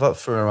used to live at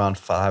for around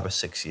 5 or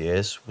 6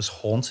 years was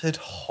haunted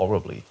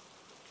horribly.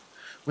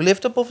 We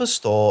lived above a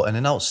store, and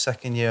in our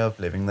 2nd year of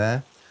living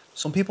there,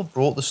 some people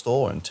brought the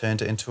store and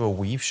turned it into a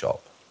weave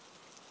shop.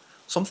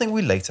 Something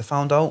we later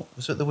found out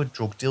was that there were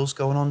drug deals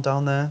going on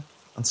down there,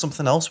 and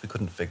something else we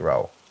couldn't figure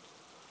out.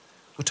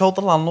 We told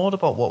the landlord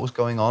about what was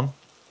going on,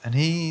 and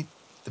the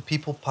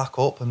people pack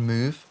up and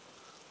move.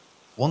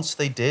 Once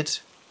they did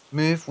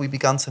move, we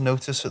began to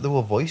notice that there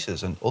were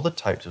voices and other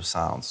types of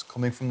sounds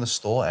coming from the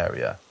store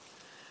area,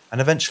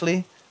 and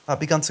eventually that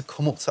began to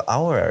come up to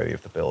our area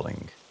of the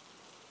building.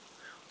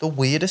 The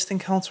weirdest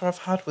encounter I've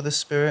had with a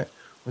spirit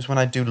was when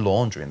I do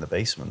laundry in the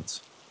basement,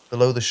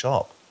 below the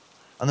shop,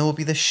 and there would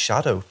be this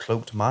shadow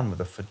cloaked man with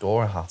a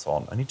fedora hat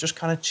on, and he'd just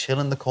kind of chill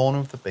in the corner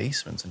of the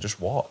basement and just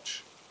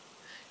watch.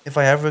 If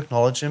I ever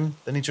acknowledge him,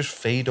 then he'd just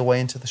fade away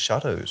into the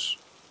shadows.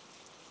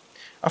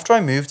 After I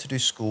moved to do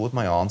school with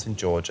my aunt in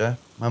Georgia,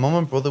 my mum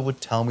and brother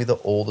would tell me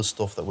that all the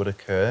stuff that would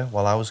occur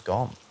while I was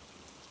gone.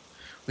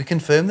 We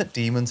confirmed that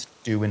demons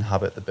do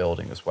inhabit the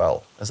building as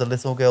well, as a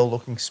little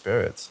girl-looking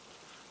spirit,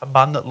 a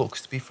man that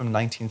looks to be from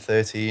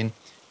 1913,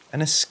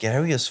 and a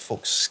scary as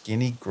fuck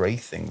skinny grey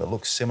thing that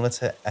looks similar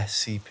to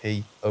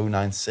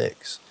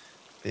SCP-096,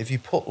 but if you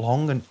put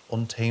long and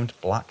untamed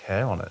black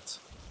hair on it.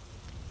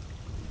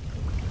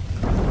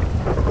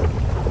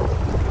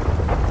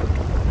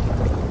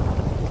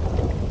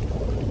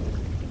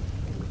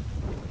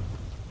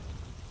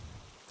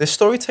 This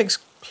story takes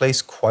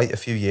place quite a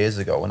few years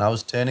ago when I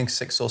was turning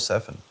 6 or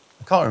 7.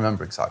 I can't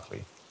remember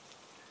exactly.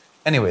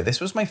 Anyway,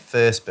 this was my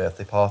first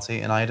birthday party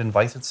and I had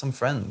invited some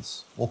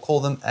friends. We'll call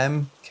them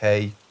M,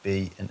 K,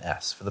 B and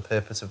S for the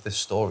purpose of this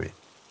story.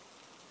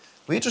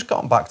 We had just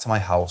gotten back to my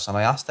house and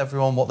I asked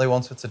everyone what they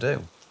wanted to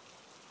do.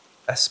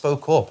 S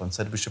spoke up and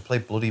said we should play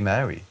Bloody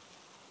Mary.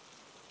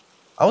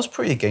 I was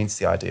pretty against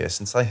the idea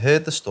since I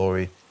heard the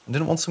story and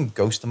didn't want some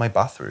ghost in my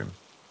bathroom.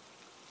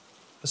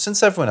 But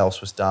since everyone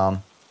else was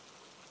down,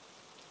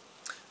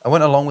 I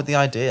went along with the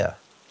idea,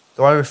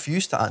 though I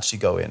refused to actually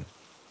go in.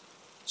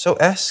 So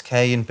S,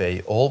 K and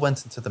B all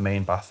went into the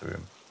main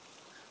bathroom.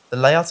 The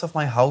layout of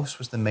my house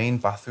was the main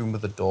bathroom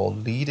with a door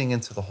leading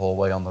into the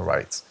hallway on the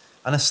right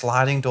and a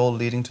sliding door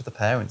leading to the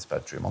parents'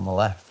 bedroom on the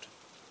left.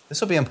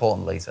 This will be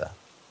important later.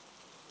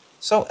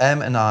 So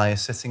M and I are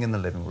sitting in the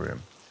living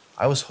room.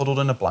 I was huddled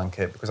in a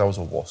blanket because I was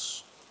a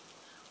wuss.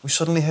 We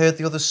suddenly heard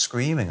the others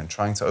screaming and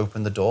trying to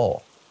open the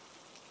door.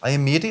 I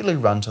immediately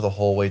ran to the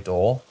hallway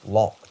door,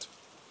 locked.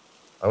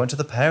 I went to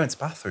the parents'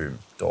 bathroom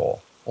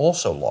door,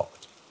 also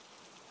locked.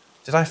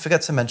 Did I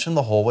forget to mention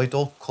the hallway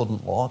door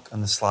couldn't lock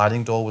and the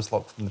sliding door was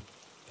locked from the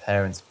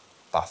parents'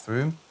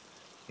 bathroom?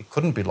 It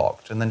couldn't be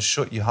locked, and then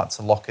shut you had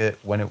to lock it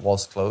when it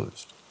was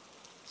closed.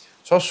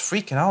 So I was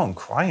freaking out and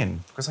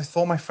crying because I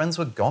thought my friends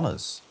were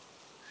goners.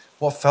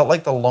 What felt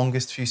like the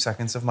longest few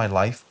seconds of my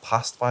life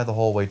passed by the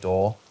hallway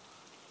door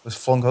was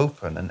flung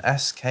open and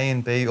S, K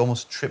and B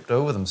almost tripped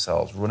over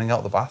themselves running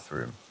out the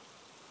bathroom.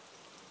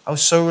 I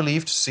was so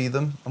relieved to see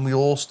them and we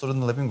all stood in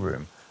the living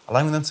room,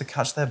 allowing them to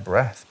catch their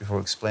breath before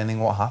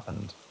explaining what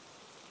happened.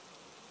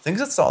 Things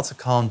had started to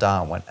calm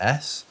down when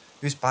S,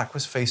 whose back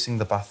was facing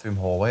the bathroom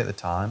hallway at the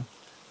time,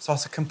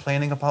 started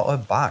complaining about her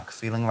back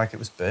feeling like it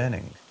was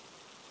burning.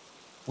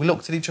 We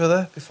looked at each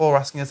other before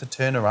asking her to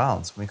turn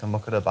around so we can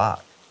look at her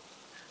back.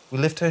 We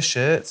lifted her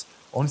shirt,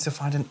 only to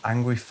find an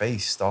angry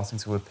face starting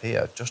to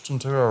appear just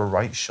under her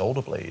right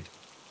shoulder blade.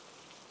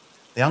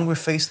 The angry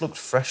face looked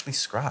freshly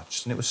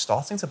scratched and it was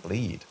starting to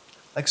bleed,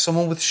 like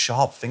someone with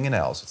sharp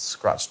fingernails had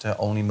scratched her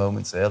only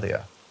moments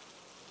earlier.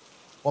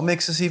 What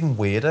makes this even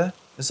weirder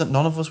is that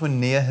none of us were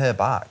near her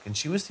back and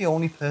she was the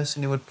only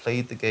person who had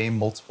played the game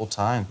multiple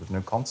times with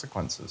no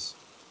consequences.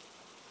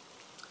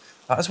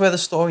 That is where the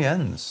story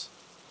ends.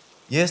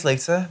 Years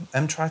later,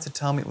 Em tried to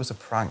tell me it was a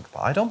prank, but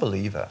I don't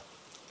believe her.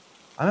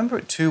 I remember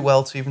it too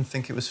well to even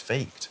think it was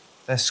faked.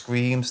 Their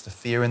screams, the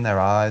fear in their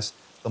eyes,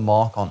 the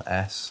mark on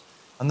S,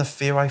 and the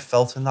fear I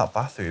felt in that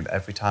bathroom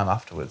every time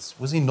afterwards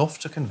was enough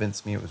to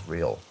convince me it was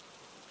real.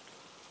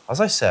 As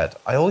I said,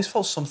 I always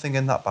felt something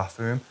in that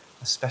bathroom,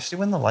 especially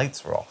when the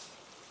lights were off.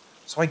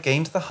 So I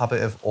gained the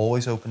habit of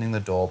always opening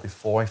the door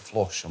before I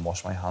flush and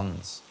wash my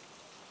hands.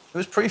 It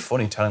was pretty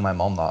funny telling my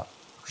mom that,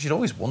 because she'd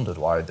always wondered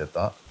why I did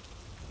that.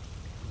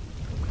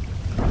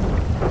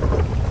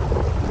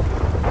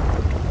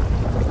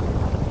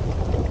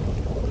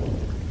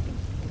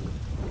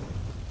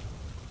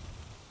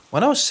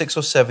 When I was 6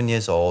 or 7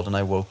 years old and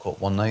I woke up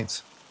one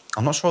night,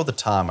 I'm not sure of the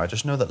time, I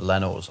just know that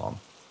Leno was on.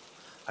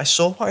 I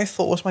saw what I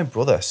thought was my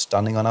brother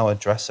standing on our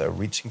dresser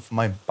reaching for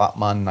my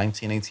Batman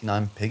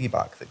 1989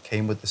 piggyback that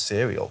came with the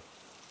cereal.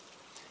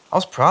 I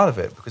was proud of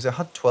it because it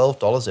had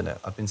 $12 in it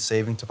I'd been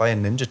saving to buy a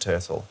Ninja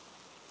Turtle.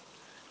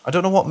 I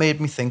don't know what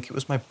made me think it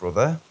was my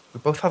brother. We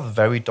both have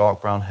very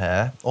dark brown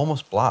hair,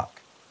 almost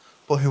black.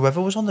 But whoever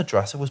was on the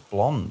dresser was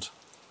blonde,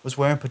 was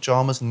wearing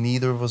pajamas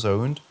neither of us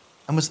owned,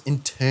 and was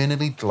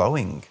internally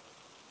glowing.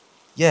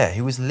 Yeah,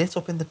 he was lit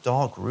up in the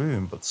dark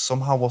room, but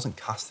somehow wasn't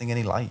casting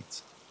any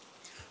light.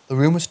 The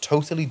room was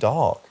totally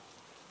dark.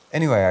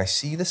 Anyway, I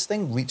see this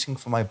thing reaching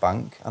for my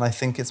bank, and I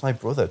think it's my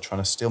brother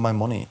trying to steal my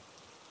money.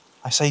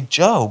 I say,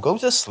 Joe, go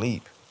to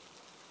sleep.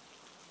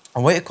 I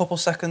wait a couple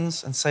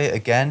seconds and say it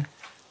again,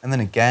 and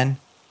then again.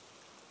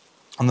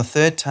 On the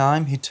third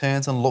time, he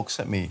turns and looks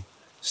at me,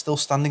 still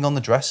standing on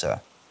the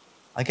dresser.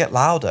 I get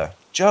louder,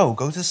 Joe,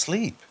 go to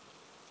sleep.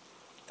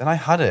 Then I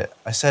had it.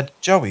 I said,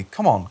 Joey,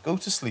 come on, go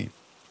to sleep.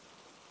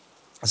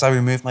 As I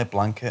remove my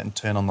blanket and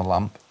turn on the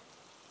lamp.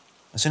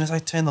 As soon as I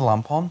turned the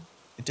lamp on,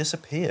 it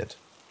disappeared.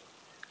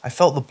 I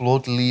felt the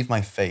blood leave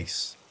my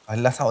face. I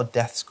let out a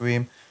death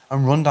scream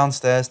and run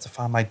downstairs to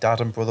find my dad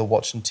and brother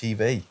watching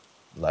TV,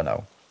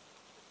 Leno.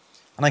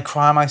 And I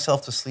cry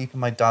myself to sleep in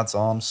my dad's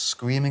arms,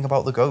 screaming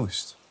about the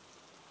ghost.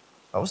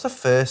 That was the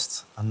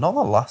first and not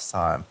the last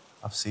time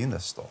I've seen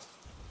this stuff.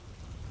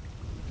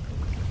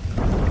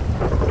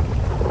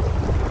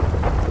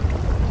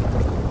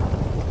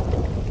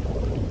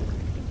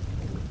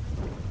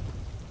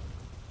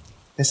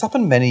 This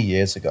happened many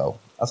years ago,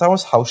 as I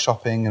was house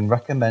shopping and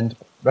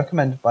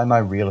recommended by my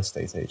real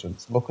estate agent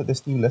to look at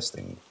this new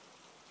listing.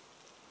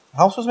 The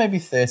house was maybe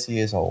 30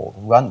 years old,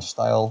 ranch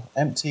style,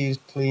 empty,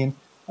 clean,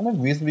 and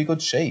in reasonably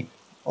good shape,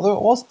 although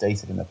it was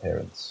dated in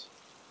appearance.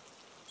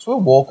 So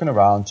we're walking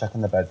around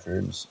checking the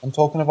bedrooms and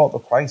talking about the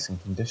price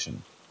and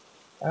condition.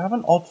 I have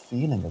an odd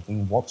feeling of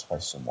being watched by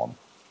someone,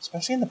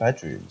 especially in the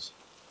bedrooms,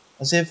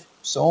 as if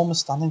someone was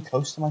standing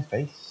close to my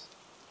face.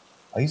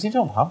 I usually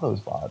don't have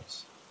those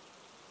vibes.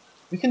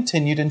 We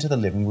continued into the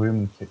living room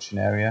and kitchen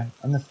area,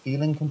 and the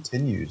feeling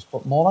continues,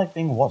 but more like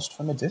being watched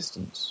from a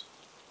distance.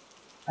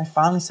 I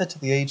finally said to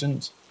the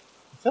agent,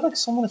 I feel like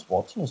someone is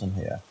watching us in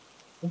here.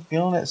 I've been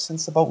feeling it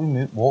since about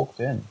we walked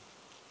in.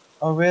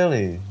 Oh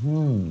really?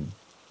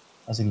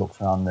 As he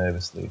looked around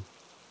nervously.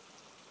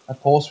 I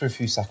paused for a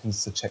few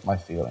seconds to check my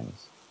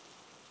feelings.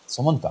 Did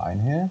someone die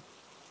in here?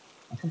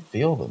 I can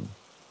feel them.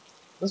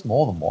 There's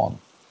more than one.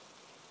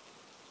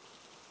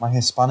 My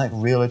Hispanic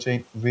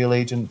real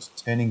agent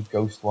turning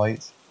ghost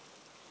white?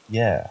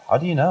 Yeah, how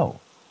do you know?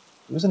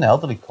 It was an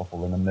elderly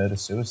couple in a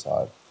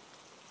murder-suicide.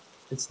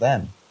 It's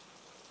them.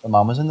 The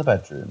mum was in the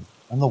bedroom,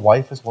 and the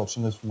wife is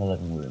watching us from the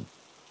living room.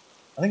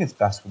 I think it's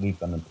best we leave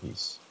them in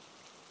peace.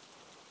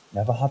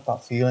 Never had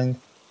that feeling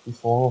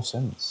before or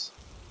since.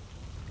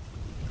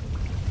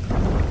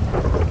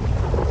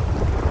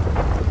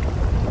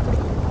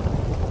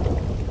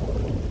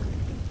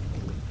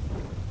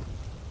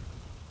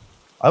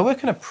 I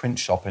work in a print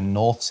shop in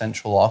north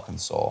central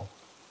Arkansas.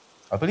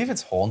 I believe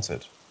it's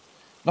haunted.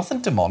 Nothing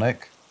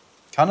demonic,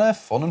 kinda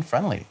fun and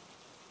friendly.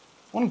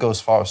 Wouldn't go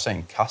as far as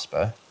saying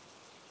Casper.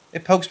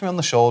 It pokes me on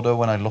the shoulder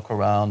when I look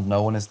around,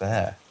 no one is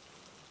there.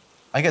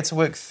 I get to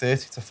work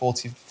 30 to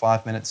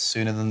 45 minutes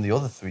sooner than the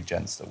other three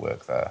gents that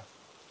work there.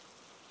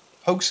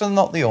 Pokes are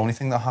not the only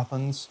thing that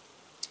happens.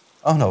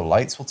 Oh no,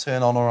 lights will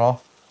turn on or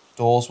off,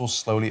 doors will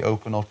slowly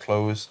open or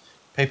close,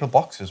 paper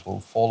boxes will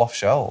fall off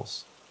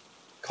shelves.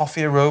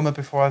 Coffee aroma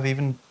before I've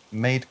even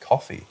made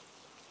coffee.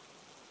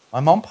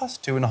 My mom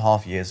passed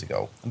 2.5 years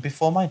ago, and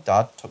before my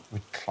dad took the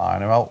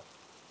recliner out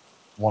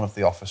one of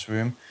the office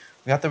room,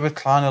 we had the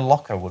recliner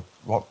locker would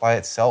rock by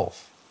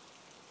itself.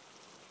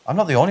 I'm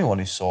not the only one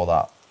who saw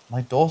that. My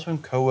daughter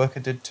and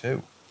co-worker did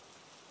too.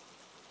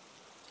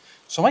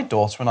 So my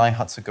daughter and I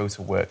had to go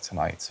to work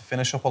tonight to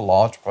finish up a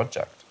large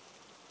project.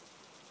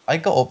 I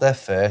got up there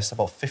first,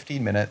 about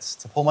 15 minutes,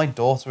 to pull my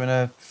daughter and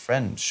her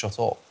friend shut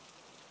up.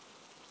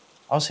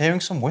 I was hearing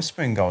some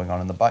whispering going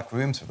on in the back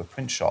rooms of the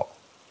print shop.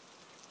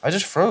 I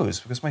just froze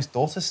because my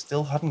daughter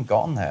still hadn't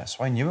gotten there,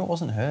 so I knew it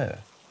wasn't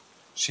her.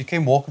 She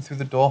came walking through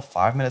the door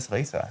 5 minutes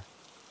later.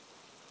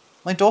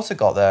 My daughter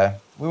got there,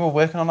 we were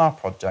working on our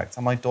project,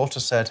 and my daughter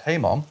said, "Hey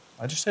mom,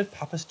 I just heard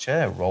Papa's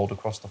chair rolled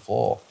across the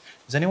floor.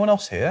 Is anyone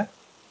else here?"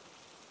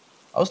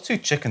 I was too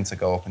chicken to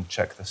go up and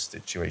check the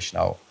situation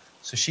out,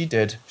 so she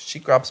did. She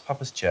grabs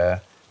Papa's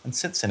chair and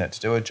sits in it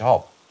to do her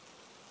job.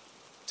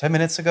 10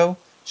 minutes ago,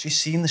 she's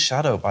seen the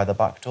shadow by the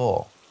back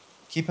door.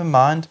 Keep in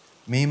mind,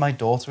 me, my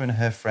daughter, and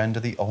her friend are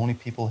the only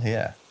people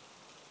here.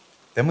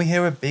 Then we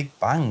hear a big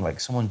bang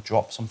like someone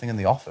dropped something in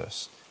the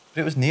office,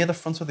 but it was near the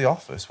front of the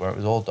office where it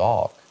was all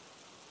dark.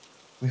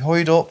 We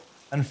hurried up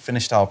and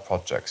finished our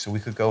project so we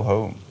could go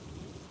home.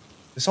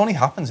 This only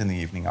happens in the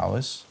evening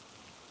hours.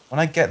 When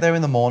I get there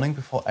in the morning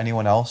before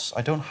anyone else,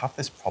 I don't have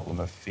this problem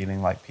of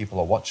feeling like people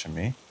are watching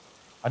me.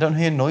 I don't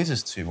hear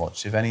noises too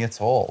much, if any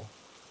at all.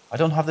 I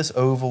don't have this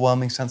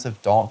overwhelming sense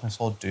of darkness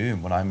or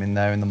doom when I'm in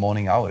there in the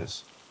morning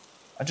hours.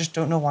 I just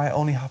don't know why it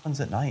only happens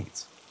at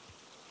night.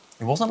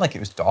 It wasn't like it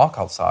was dark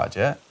outside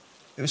yet.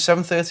 It was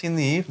 7:30 in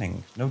the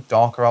evening, no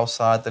darker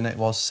outside than it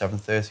was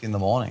 7:30 in the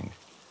morning.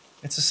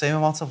 It's the same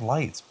amount of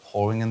light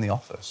pouring in the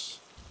office.